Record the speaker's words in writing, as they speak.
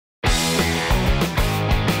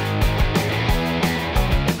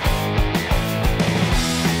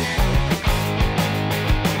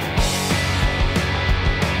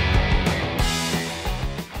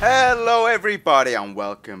Hello everybody and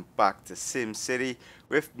welcome back to SimCity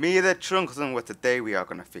with me the Trunks, and today we are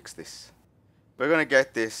going to fix this. We're going to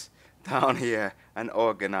get this down here and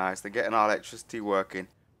organized and getting our electricity working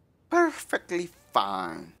perfectly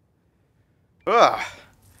fine. Ugh,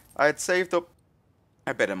 I had saved up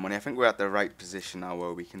a bit of money. I think we're at the right position now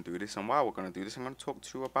where we can do this, and while we're going to do this I'm going to talk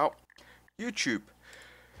to you about YouTube.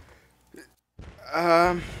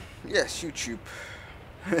 Yes, YouTube.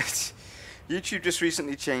 YouTube just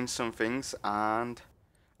recently changed some things, and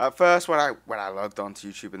at first when I logged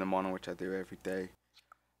onto YouTube in the morning, which I do every day,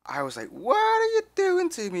 I was like, what are you doing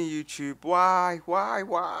to me, YouTube? Why?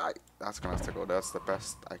 That's gonna have to go. That's the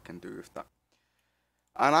best I can do with that.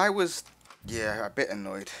 And I was, yeah, a bit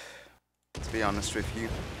annoyed, to be honest with you.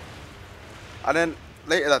 And then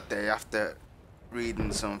later that day, after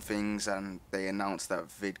reading some things, and they announced that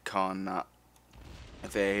VidCon, that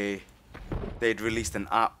they'd released an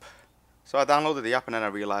app. So I downloaded the app, and then I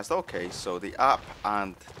realized, okay, so the app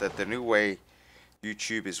and the new way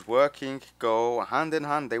YouTube is working go hand in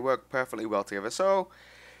hand. They work perfectly well together. So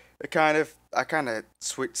I kind of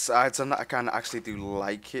switched sides on that. I kind of actually do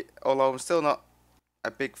like it, although I'm still not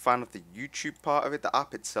a big fan of the YouTube part of it. The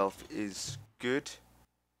app itself is good,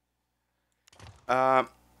 and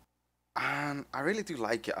I really do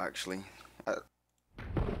like it actually.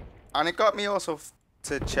 And it got me also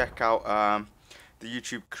to check out the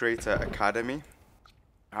YouTube Creator Academy,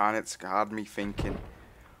 and it's had me thinking,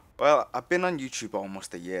 well, I've been on YouTube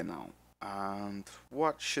almost a year now, and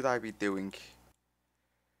what should I be doing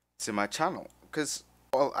to my channel? Because,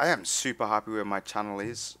 well, I am super happy where my channel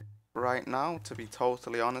is right now, to be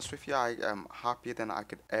totally honest with you. I am happier than I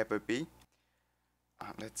could ever be.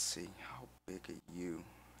 Let's see, how big are you?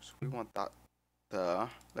 So we want that there.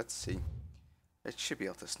 Let's see, it should be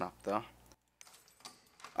able to snap there.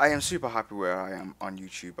 I am super happy where I am on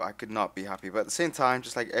YouTube. I could not be happy, but at the same time,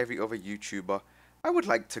 just like every other YouTuber, I would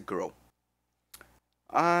like to grow.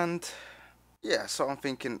 And yeah, so I'm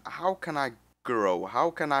thinking, how can I grow?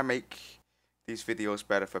 How can I make these videos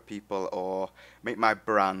better for people, or make my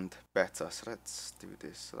brand better? So let's do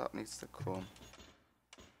this. So that needs to come.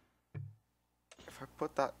 If I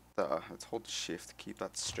put that there, let's hold shift, keep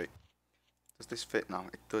that straight. Does this fit now?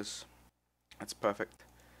 It does. That's perfect.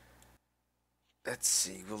 Let's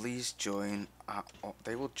see, will these join? Oh,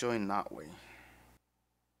 they will join that way.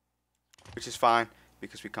 Which is fine,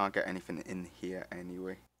 because we can't get anything in here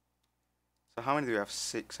anyway. So how many do we have?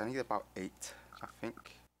 6. I need about 8, I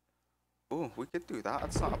think. Oh, we could do that.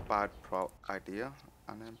 That's not a bad idea.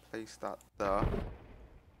 And then place that there.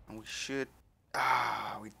 And we should...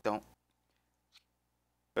 we don't.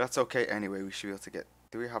 But that's okay anyway. We should be able to get...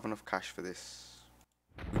 Do we have enough cash for this?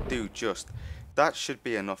 We do, just. That should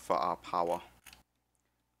be enough for our power.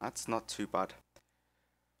 That's not too bad.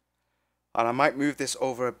 And I might move this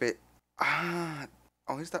over a bit. Oh,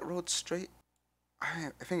 is that road straight? I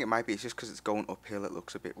think it might be. It's just because it's going uphill, it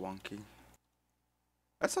looks a bit wonky.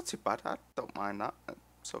 That's not too bad. I don't mind that.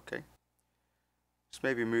 It's okay. Just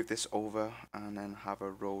maybe move this over and then have a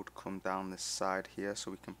road come down this side here, so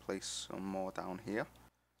we can place some more down here.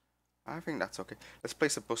 I think that's okay. Let's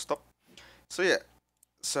place a bus stop. So yeah.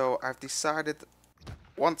 So I've decided,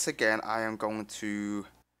 once again, I am going to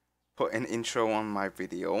put an intro on my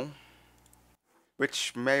video,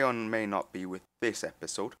 which may or may not be with this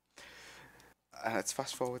episode. Let's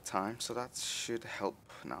fast forward time, so that should help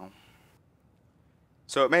now.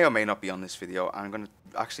 So it may or may not be on this video. I'm going to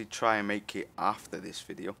actually try and make it after this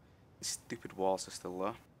video. These stupid walls are still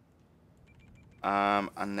there.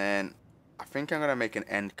 And then I think I'm going to make an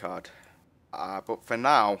end card. But for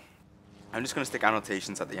now, I'm just going to stick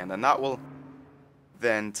annotations at the end, and that will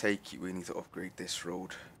then take you... We need to upgrade this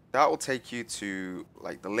road. That will take you to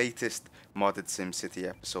like the latest modded SimCity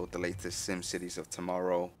episode, the latest SimCities of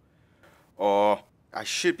tomorrow. Or I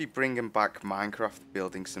should be bringing back Minecraft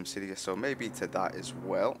building SimCity, so maybe to that as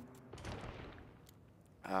well.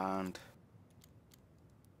 And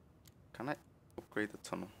can I upgrade the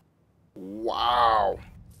tunnel? Wow!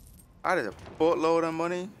 That is a boatload of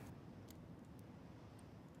money.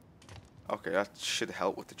 Okay, that should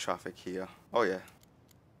help with the traffic here. Oh yeah.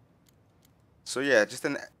 So yeah, just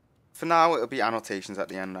for now it'll be annotations at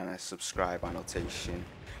the end, and a subscribe annotation.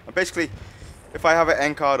 And basically, if I have an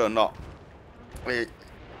end card or not, you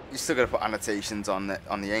still gotta put annotations on the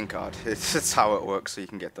end card. It's how it works, so you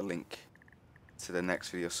can get the link to the next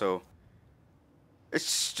video. So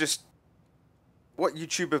it's just what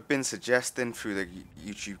YouTube have been suggesting through the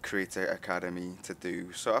YouTube Creator Academy to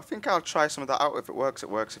do. So I think I'll try some of that out. If it works, it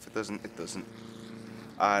works. If it doesn't, it doesn't.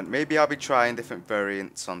 And maybe I'll be trying different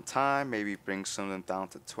variants on time. Maybe bring some of them down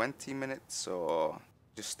to 20 minutes, or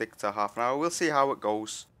just stick to half an hour. We'll see how it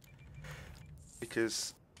goes.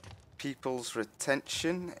 because people's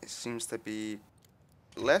retention, it seems to be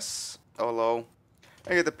less, although I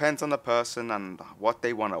think it depends on the person and what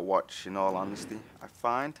they want to watch, in all honesty, I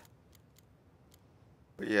find.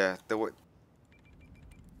 But yeah,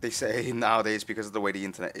 they say nowadays, because of the way the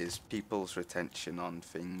internet is, people's retention on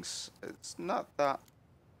things, it's not that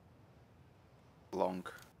long.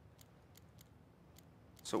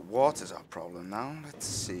 So water's our problem now. Let's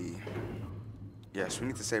see. Yes, we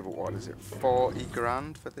need to save what is it? 40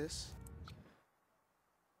 grand for this?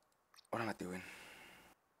 What am I doing?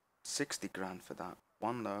 60 grand for that.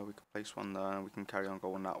 One there, we can place one there, and we can carry on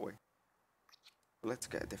going that way. But let's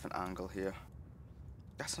get a different angle here.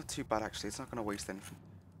 That's not too bad actually, it's not going to waste anything.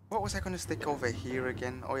 What was I going to stick over here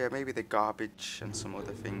again? Oh yeah, maybe the garbage and some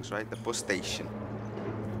other things, right? The bus station.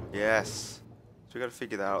 Yes. So we got to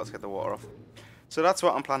figure that out. Let's get the water off. So that's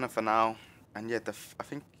what I'm planning for now. And yeah, I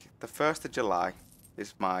think the 1st of July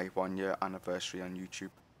is my 1-year anniversary on YouTube.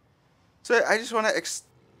 So I just want to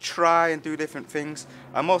try and do different things.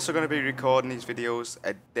 I'm also going to be recording these videos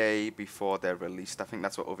a day before they're released. I think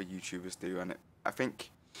that's what other YouTubers do. And I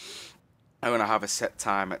think I'm going to have a set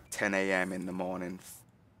time at 10 AM in the morning.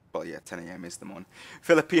 Well, yeah, 10 AM is the morning.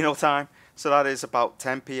 Filipino time. So that is about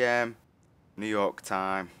 10 PM New York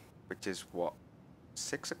time, which is what,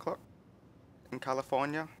 6 o'clock in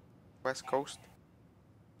California, West Coast.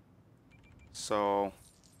 So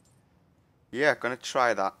yeah, gonna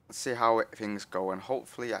try that, see how things go, and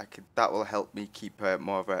hopefully that will help me keep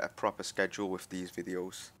more of a proper schedule with these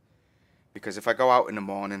videos. Because if I go out in the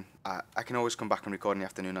morning, I can always come back and record in the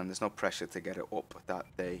afternoon, and there's no pressure to get it up that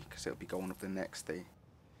day, because it'll be going up the next day.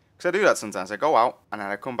 Because I do that sometimes. I go out, and then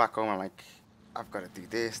I come back home, and I'm like, I've got to do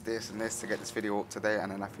this, this, and this to get this video up today,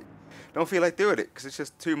 and then I don't feel like doing it, because it's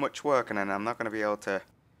just too much work, and then I'm not going to be able to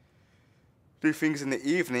do things in the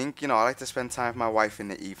evening. You know, I like to spend time with my wife in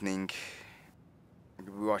the evening.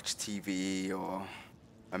 We watch TV or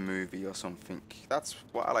a movie or something. That's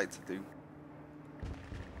what I like to do.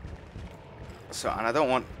 So, and I don't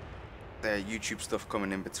want the YouTube stuff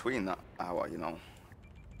coming in between that hour, you know.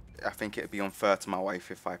 I think it'd be unfair to my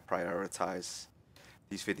wife if I prioritize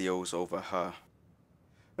these videos over her.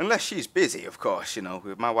 Unless she's busy, of course, you know.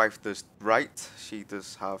 My wife does write. She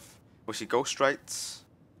does have, well, she ghostwrites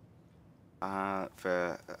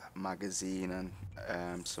for a magazine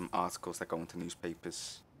and some articles that go into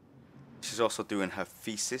newspapers. She's also doing her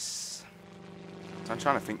thesis. So I'm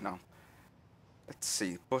trying to think now. Let's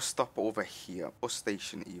see, bus stop over here, bus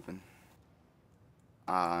station even,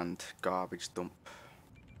 and garbage dump.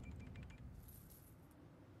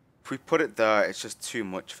 If we put it there, it's just too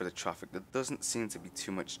much for the traffic. There doesn't seem to be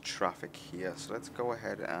too much traffic here, so let's go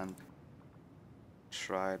ahead and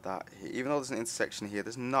try that here. Even though there's an intersection here,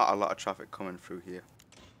 there's not a lot of traffic coming through here.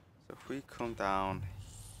 So if we come down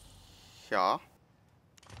here,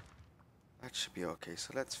 that should be okay.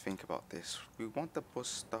 So let's think about this. We want the bus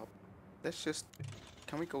stop. Let's just,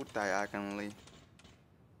 can we go diagonally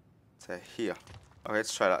to here? Okay,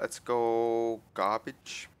 let's try that. Let's go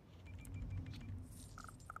garbage.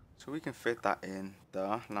 So we can fit that in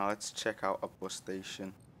there. Now let's check out a bus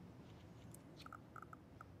station.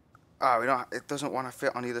 Ah, we don't. It doesn't want to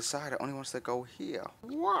fit on either side. It only wants to go here.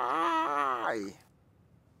 Why?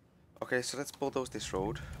 Okay, so let's bulldoze this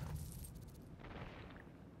road.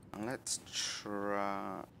 And let's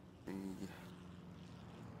try.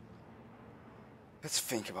 Let's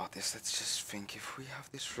think about this. Let's just think. If we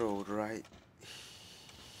have this road right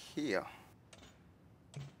here,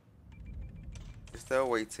 is there a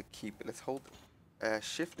way to keep it? Let's hold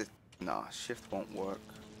shift it. Nah, shift won't work.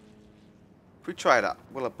 If we try that,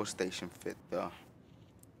 will a bus station fit there?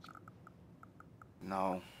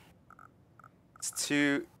 No. It's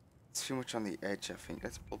too much on the edge, I think.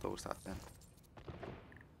 Let's bulldoze that then.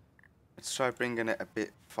 Let's try bringing it a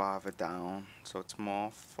bit farther down so it's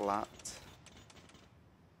more flat.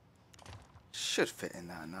 Should fit in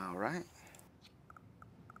there now, right?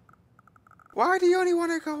 Why do you only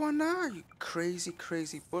want to go on there, you crazy,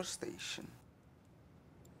 crazy bus station?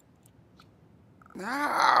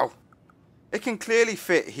 No! It can clearly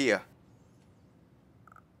fit here.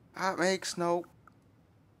 That makes no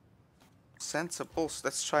sensible.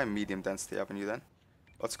 Let's try medium density avenue then.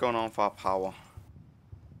 What's going on for our power?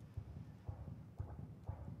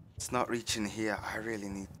 It's not reaching here. I really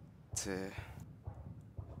need to...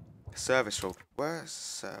 Service road. Where's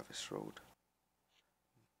service road?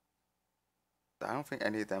 I don't think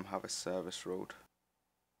any of them have a service road.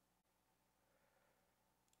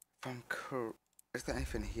 Is there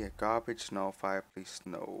anything here? Garbage? No. Fireplace?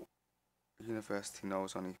 No. University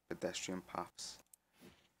knows only pedestrian paths.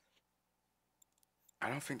 I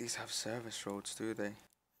don't think these have service roads, do they?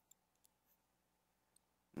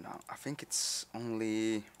 No, I think it's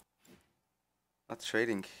only not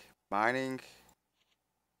trading, mining,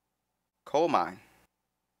 coal mine.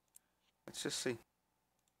 Let's just see.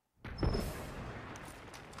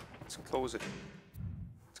 Let's close it.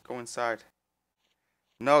 Let's go inside.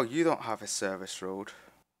 No, you don't have a service road.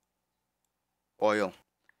 Oil.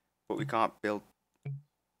 But we can't build.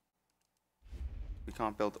 We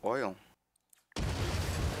can't build oil.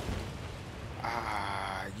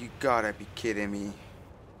 Ah, you gotta be kidding me.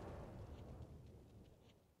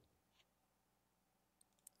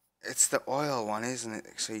 It's the oil one, isn't it?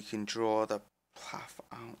 So you can draw the path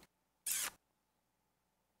out.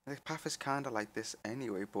 The path is kind of like this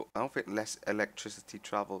anyway, but I don't think less electricity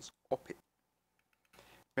travels up it.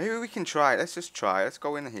 Maybe we can try it. Let's just try. Let's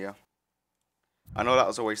go in here. I know that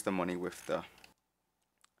was a waste of money with the...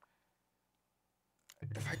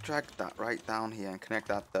 If I drag that right down here and connect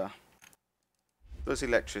that there, does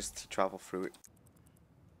electricity travel through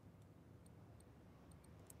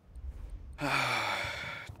it?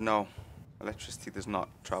 No, electricity does not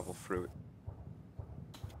travel through it.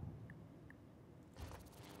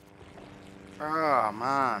 Oh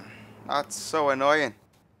man, that's so annoying.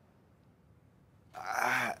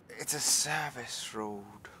 It's a service road.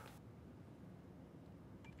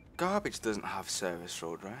 Garbage doesn't have service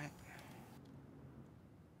road, right?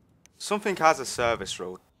 Something has a service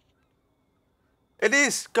road. It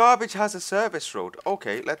is! Garbage has a service road.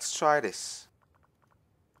 Okay, let's try this.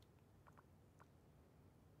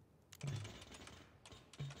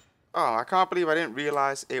 Oh, I can't believe I didn't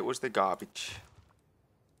realize it was the garbage.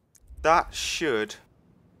 That should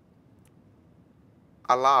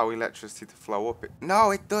allow electricity to flow up it.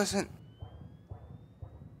 No, it doesn't.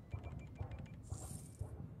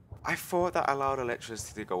 I thought that allowed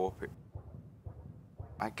electricity to go up it.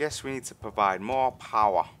 I guess we need to provide more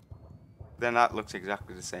power. Then that looks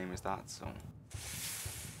exactly the same as that, so...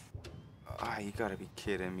 Ah, you gotta be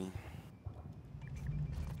kidding me.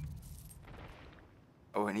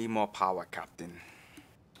 Oh, I need more power, Captain.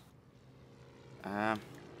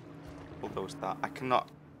 Bulldoze that. I cannot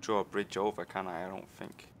draw a bridge over, can I? I don't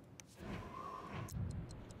think.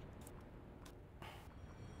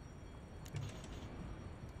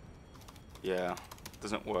 Yeah,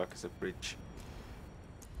 doesn't work as a bridge.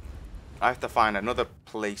 I have to find another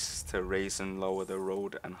place to raise and lower the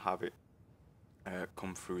road and have it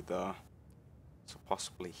come through there. So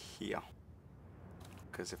possibly here.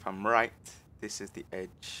 Because if I'm right, this is the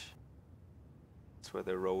edge. It's where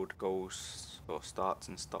the road goes or starts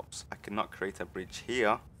and stops. I cannot create a bridge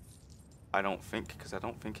here. I don't think, because I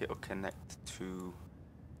don't think it'll connect to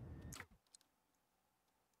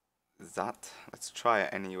that. Let's try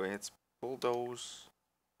it anyway. It's bulldoze.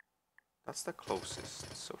 That's the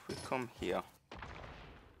closest. So if we come here.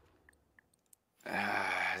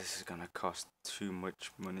 This is gonna cost too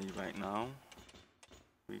much money right now.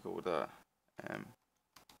 We go there.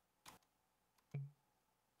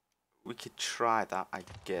 We could try that, I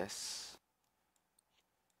guess.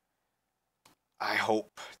 I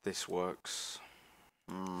hope this works.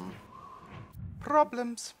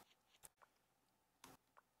 Problems.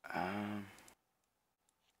 I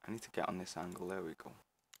need to get on this angle. There we go.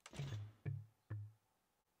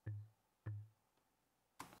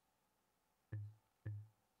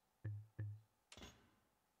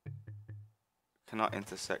 Cannot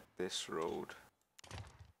intersect this road.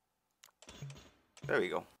 There we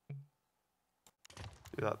go.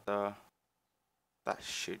 Do that there. That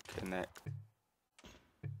should connect.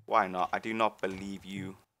 Why not? I do not believe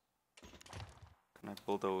you. Can I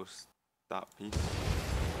bulldoze that piece?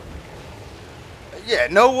 Yeah,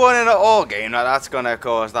 no one in an all game that's gonna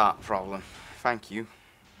cause that problem. Thank you.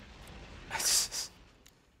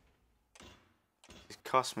 It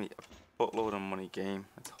cost me a buttload of money game.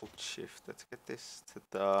 Let's hold shift. Let's get this to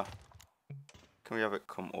the... Can we have it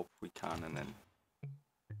come up? We can, and then...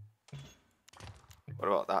 What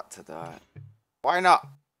about that to the... Why not?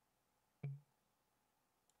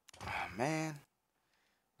 Oh, man.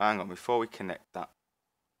 Hang on, before we connect that,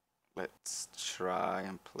 let's try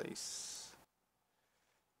and place...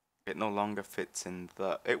 It no longer fits in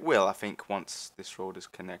the... It will, I think, once this road is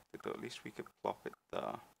connected, but at least we could plop it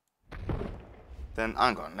there. Then,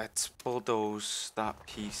 hang on, let's bulldoze that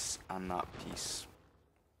piece and that piece.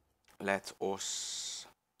 Let us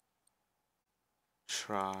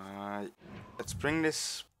try... Let's bring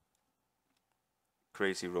this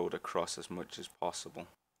crazy road across as much as possible.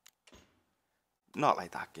 Not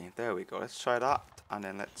like that game. There we go. Let's try that, and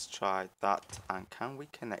then let's try that. And can we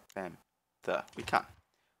connect them? There. We can.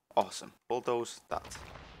 Awesome. Bulldoze that.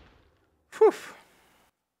 Whew.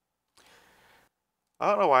 I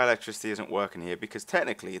don't know why electricity isn't working here, because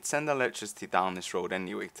technically it's sending electricity down this road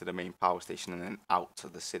anyway to the main power station and then out to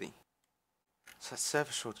the city. So that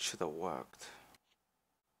service road should have worked.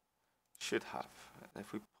 Should have.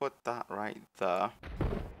 If we put that right there,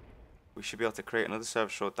 we should be able to create another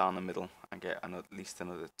service road down the middle and get at least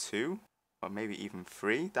another 2 or maybe even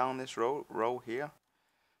 3 down this row here.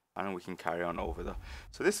 And then we can carry on over there.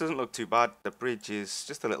 So this doesn't look too bad. The bridge is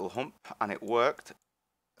just a little hump and it worked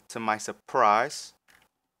to my surprise.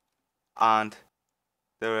 And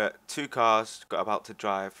there are 2 cars about to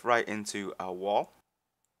drive right into a wall.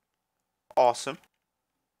 Awesome.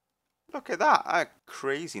 Look at that.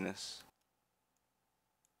 Craziness.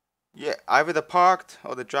 Yeah, either they're parked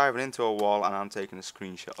or they're driving into a wall, and I'm taking a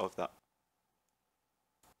screenshot of that.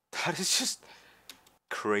 That is just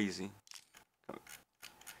crazy.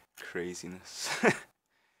 Craziness.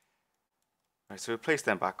 Right, so we place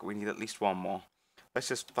them back. We need at least 1 more. Let's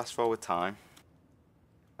just fast forward time.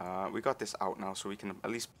 We got this out now, so we can at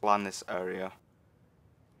least plan this area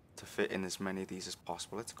to fit in as many of these as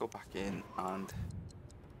possible. Let's go back in and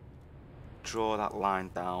draw that line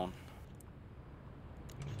down.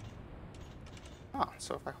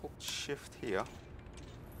 So if I hold shift here,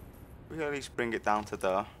 we can at least bring it down to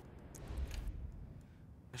there.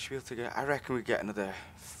 I should be able to get, I reckon we get another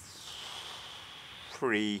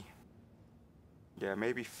 3. Yeah,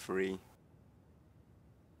 maybe 3.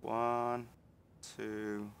 1,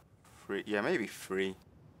 2, 3. Yeah, maybe 3.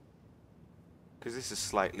 Because this is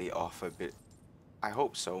slightly off a bit. I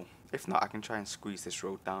hope so. If not, I can try and squeeze this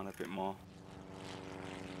road down a bit more.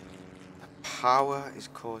 The power is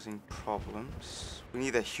causing problems. We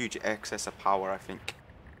need a huge excess of power, I think.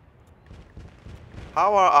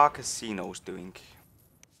 How are our casinos doing?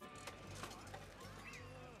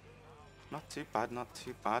 Not too bad, not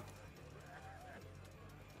too bad.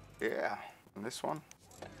 Yeah, and this one?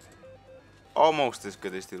 Almost as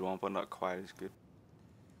good as the other one, but not quite as good.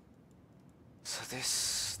 So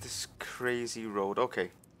this crazy road.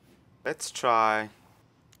 Okay, let's try.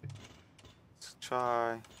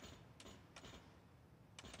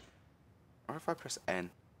 What if I press N?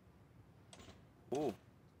 Ooh.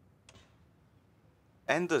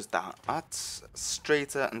 N does that. That's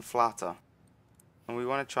straighter and flatter. And we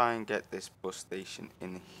want to try and get this bus station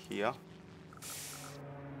in here.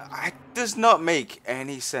 It does not make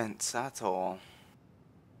any sense at all.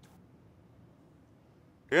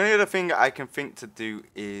 The only other thing I can think to do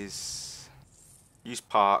is use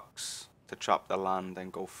parks to trap the land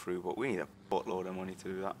and go through, but we need a buttload of money to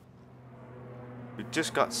do that. We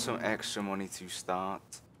just got some extra money to start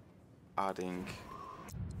adding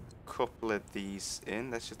a couple of these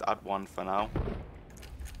in. Let's just add 1 for now.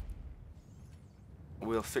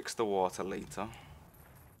 We'll fix the water later.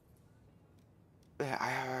 There,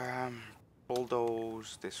 I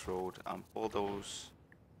bulldoze this road and bulldoze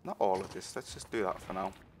not all of this. Let's just do that for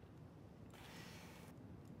now.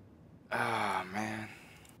 Ah, man.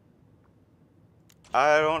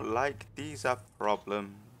 I don't like these are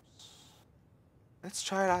problems. Let's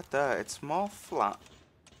try that there. It's more flat.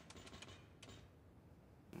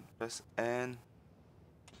 Press N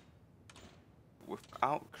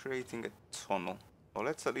without creating a tunnel. Well,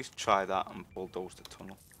 let's at least try that and bulldoze the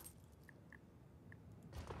tunnel.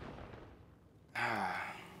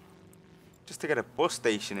 Just to get a bus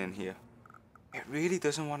station in here. It really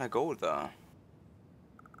doesn't want to go there.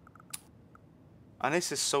 And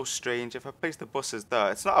this is so strange. If I place the buses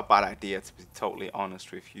there, it's not a bad idea, to be totally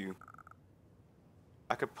honest with you.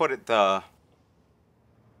 I could put it there.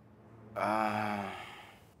 And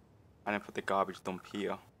then put the garbage dump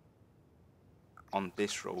here. On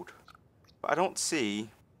this road. But I don't see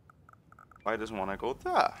why it doesn't want to go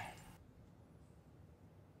there.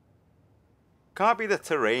 Can't be the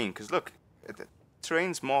terrain, because look, the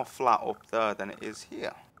terrain's more flat up there than it is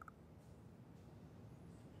here.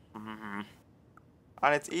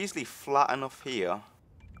 And it's easily flat enough here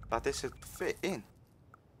that this should fit in.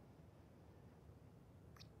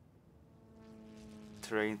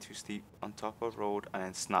 Terrain too steep on top of road and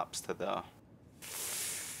then snaps to there.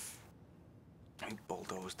 We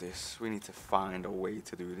bulldoze this. We need to find a way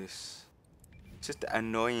to do this. It's just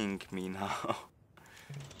annoying me now.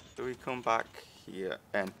 So we come back here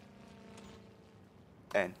and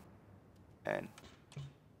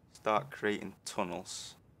start creating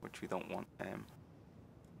tunnels, which we don't want.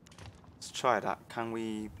 Let's try that. Can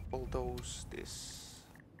we bulldoze this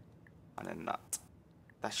and then that?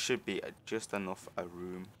 That should be just enough a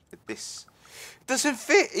room. But this it doesn't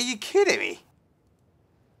fit. Are you kidding me?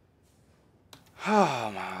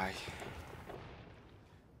 Oh my.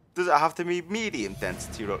 Does it have to be medium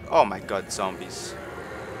density road? Oh my god, zombies.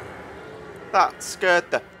 That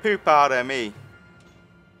scared the poop out of me.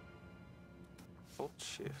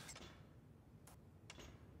 shift.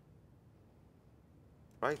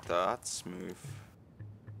 Right there, that's smooth.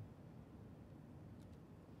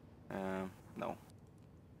 No.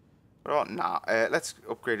 What about now? Let's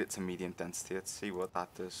upgrade it to medium density. Let's see what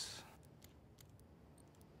that does.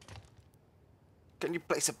 Can you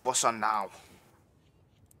place a bus on now?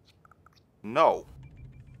 No.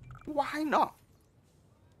 Why not?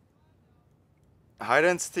 High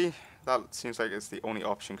density? That seems like it's the only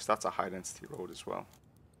option because that's a high density road as well.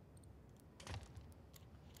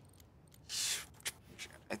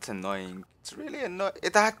 It's annoying. It's really annoying.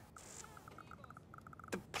 The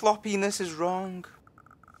ploppiness is wrong.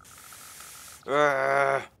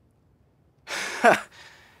 Why?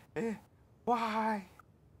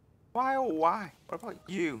 Why oh why? What about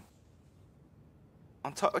you?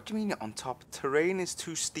 On top, what do you mean on top? Terrain is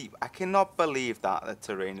too steep. I cannot believe that the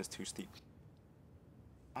terrain is too steep.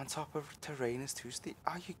 On top of terrain is too steep.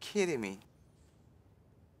 Are you kidding me?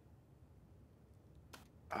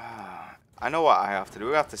 I know what I have to do.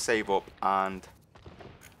 We have to save up and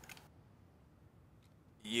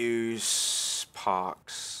use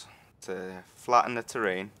parks to flatten the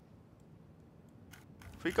terrain.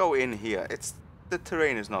 If we go in here, the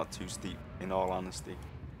terrain is not too steep, in all honesty.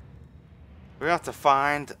 We have to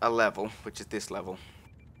find a level, which is this level,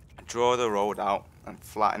 draw the road out and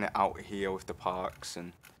flatten it out here with the parks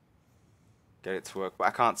and get it to work. But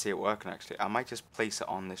I can't see it working actually. I might just place it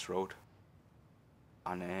on this road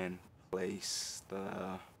and then place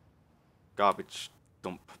the garbage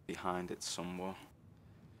dump behind it somewhere.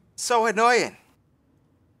 So annoying.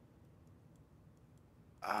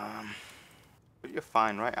 But you're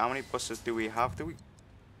fine, right? How many buses do we have? Do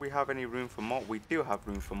we have any room for more? We do have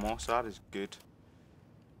room for more, so that is good.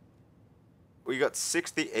 We got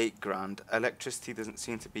 68 grand. Electricity doesn't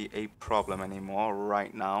seem to be a problem anymore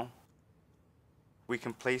right now. We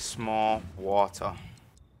can place more water.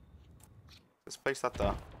 Let's place that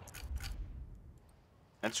there.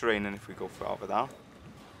 It's raining if we go further down.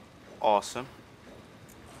 Awesome.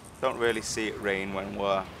 Don't really see it rain when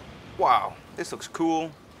we're... Wow, this looks cool.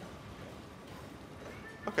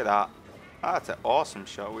 Look at that. That's an awesome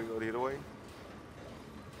shot. We go the other way.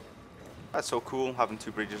 That's so cool, having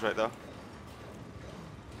two bridges right there.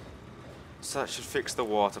 So that should fix the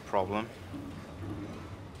water problem.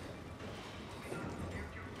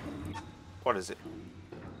 What is it?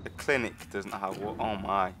 The clinic doesn't have water. Oh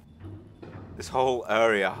my. This whole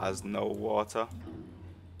area has no water.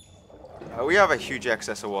 We have a huge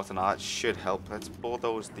excess of water now. That should help. Let's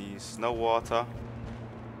bulldoze these. No water.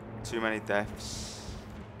 Too many deaths.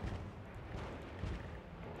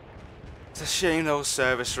 It's a shame those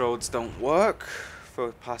service roads don't work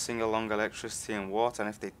for passing along electricity and water, and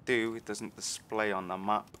if they do, it doesn't display on the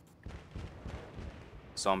map.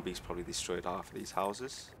 Zombies probably destroyed half of these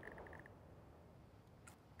houses.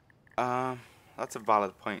 That's a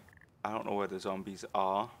valid point. I don't know where the zombies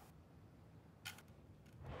are.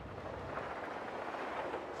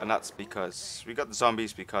 And that's because we got the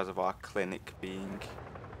zombies because of our clinic being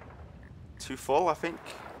too full, I think.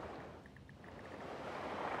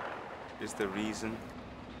 Is the reason.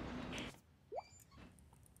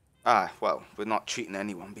 Well, we're not treating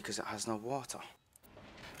anyone because it has no water.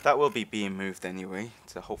 That will be being moved anyway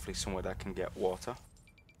to hopefully somewhere that can get water.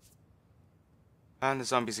 And the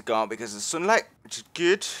zombies are gone because of the sunlight, which is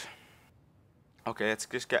good. Okay, let's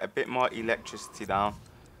just get a bit more electricity down.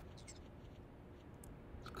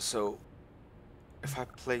 So, if I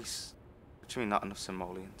place... Between not enough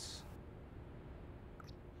simoleons.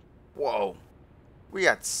 Whoa. We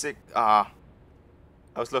had 6... I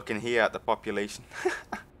was looking here at the population.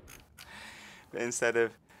 But instead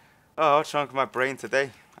of... Oh, what's wrong with my brain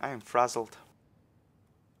today? I am frazzled.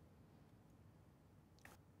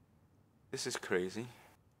 This is crazy.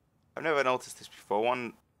 I've never noticed this before.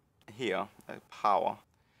 One here, power.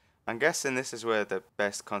 I'm guessing this is where the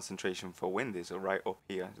best concentration for wind is, or right up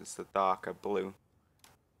here. It's the darker blue.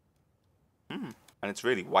 And it's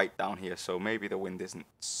really white down here, so maybe the wind isn't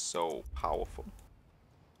so powerful.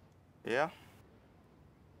 Yeah.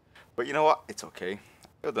 But you know what? It's okay.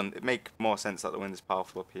 It makes more sense that the wind is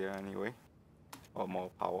powerful up here anyway. Or more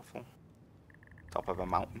powerful. Top of a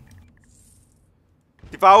mountain.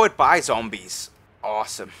 Devoured by zombies.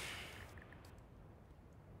 Awesome.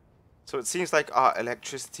 So it seems like our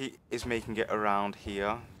electricity is making it around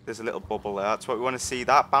here. There's a little bubble there. That's what we want to see.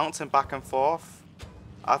 That bouncing back and forth.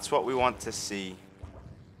 That's what we want to see.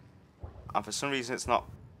 And for some reason it's not...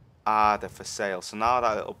 they're for sale. So now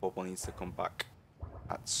that little bubble needs to come back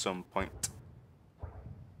at some point.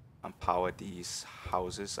 And power these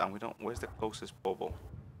houses. And we don't... Where's the closest bubble?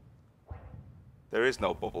 There is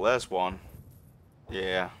no bubble. There's one.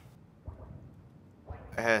 Yeah.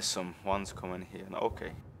 Here's some ones coming here.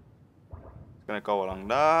 Okay. It's gonna go along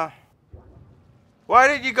there. Why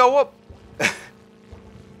did you go up?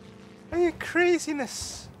 Are you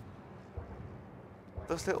craziness?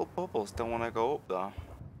 Those little bubbles don't want to go up there.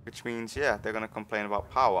 Which means, yeah, they're gonna complain about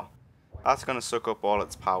power. That's gonna suck up all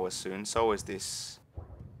its power soon. So is this.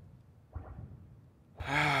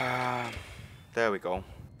 There we go.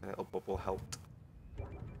 The little bubble helped.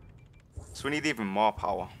 So we need even more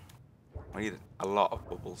power. We need a lot of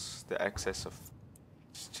bubbles. The excess of...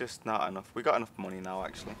 It's just not enough. We got enough money now,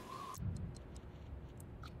 actually.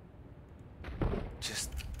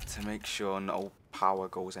 Just to make sure no power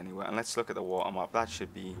goes anywhere. And let's look at the water map. That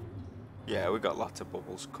should be... Yeah, we got lots of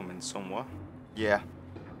bubbles coming somewhere. Yeah.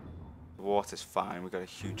 The water's fine. We got a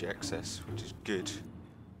huge excess, which is good.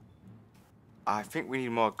 I think we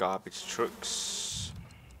need more garbage trucks.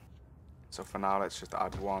 So for now, let's just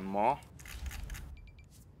add one more.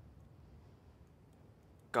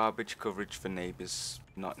 Garbage coverage for neighbors,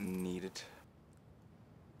 not needed.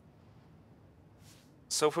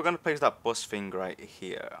 So if we're going to place that bus thing right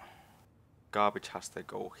here, garbage has to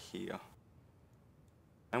go here.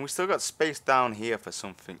 And we still got space down here for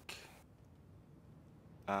something.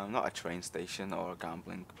 Not a train station or a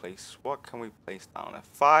gambling place. What can we place down? A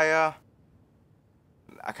fire.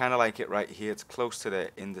 I kind of like it right here. It's close to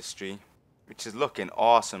the industry, which is looking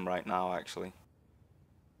awesome right now, actually.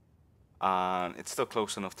 And it's still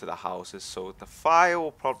close enough to the houses, so the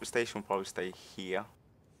fire station will probably stay here.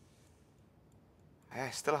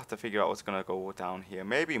 I still have to figure out what's gonna go down here.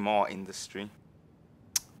 Maybe more industry.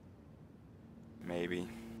 Maybe.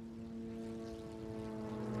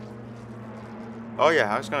 Oh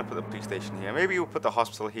yeah, I was gonna put the police station here. Maybe we'll put the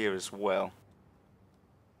hospital here as well.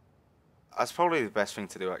 That's probably the best thing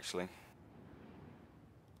to do, actually.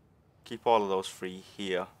 Keep all of those three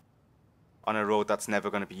here. On a road that's never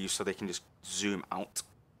going to be used, so they can just zoom out.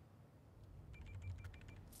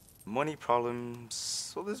 Money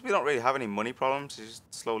problems. Well, we don't really have any money problems. It's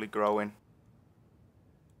just slowly growing.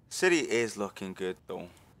 City is looking good, though.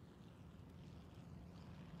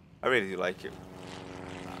 I really do like it.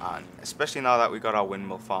 And especially now that we got our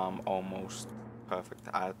windmill farm almost perfect.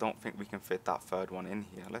 I don't think we can fit that third one in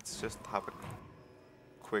here. Let's just have a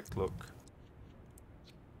quick look.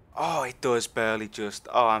 Oh, it does barely just.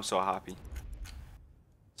 Oh, I'm so happy.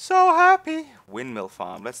 So happy! Windmill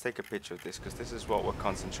farm. Let's take a picture of this because this is what we're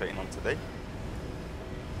concentrating on today.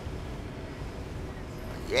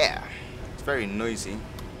 Yeah, it's very noisy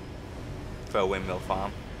for a windmill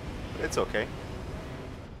farm, but it's okay.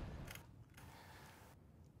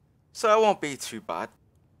 So it won't be too bad.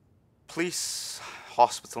 Police,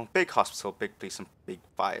 hospital, big police and big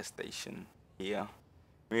fire station here.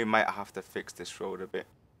 We might have to fix this road a bit.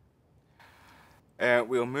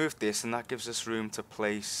 We'll move this, and that gives us room to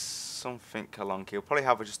place something along here. We'll probably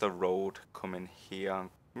have just a road coming here, and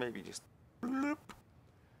maybe just bloop.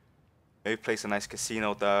 Maybe place a nice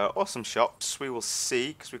casino there, or some shops. We will see,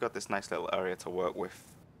 because we've got this nice little area to work with.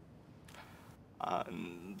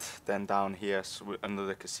 And then down here, so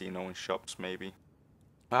another casino and shops, maybe.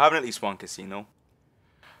 We're having at least one casino.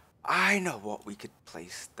 I know what we could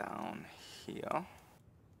place down here.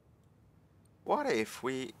 What if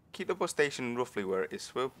we keep the bus station roughly where it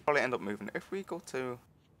is? We'll probably end up moving. If we go to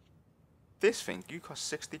this thing, you cost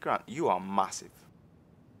 60 grand. You are massive.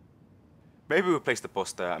 Maybe we'll place the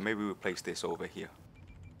bus there, and maybe we'll place this over here.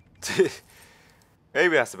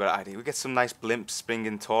 Maybe that's a better idea. We get some nice blimps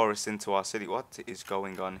bringing tourists into our city. What is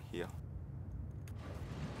going on here?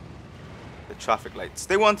 The traffic lights.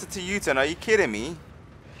 They wanted to U-turn. Are you kidding me?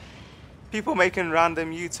 People making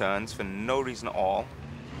random U-turns for no reason at all.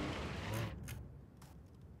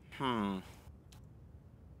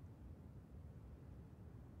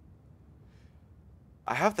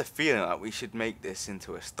 I have the feeling that we should make this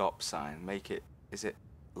into a stop sign. Make it, is it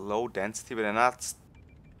low density? But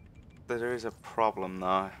then there is a problem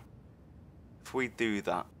now. If we do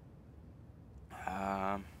that,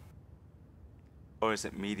 or is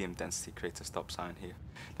it medium density creates a stop sign here?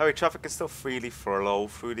 That way traffic can still freely flow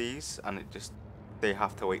through these, and it just, they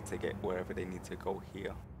have to wait to get wherever they need to go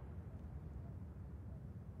here.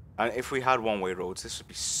 And if we had one-way roads, this would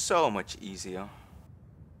be so much easier.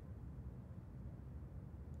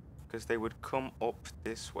 Because they would come up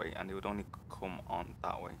this way, and they would only come on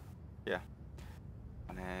that way. Yeah.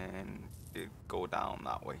 And then it'd go down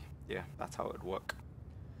that way. Yeah, that's how it would work.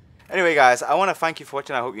 Anyway, guys, I want to thank you for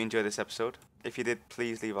watching. I hope you enjoyed this episode. If you did,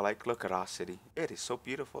 please leave a like. Look at our city. It is so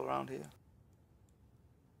beautiful around here.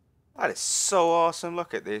 That is so awesome.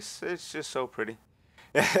 Look at this. It's just so pretty.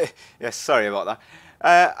 Yeah, sorry about that.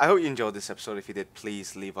 I hope you enjoyed this episode. If you did,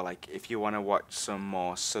 please leave a like. If you want to watch some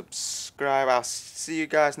more, subscribe. I'll see you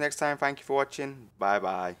guys next time. Thank you for watching. Bye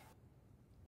bye.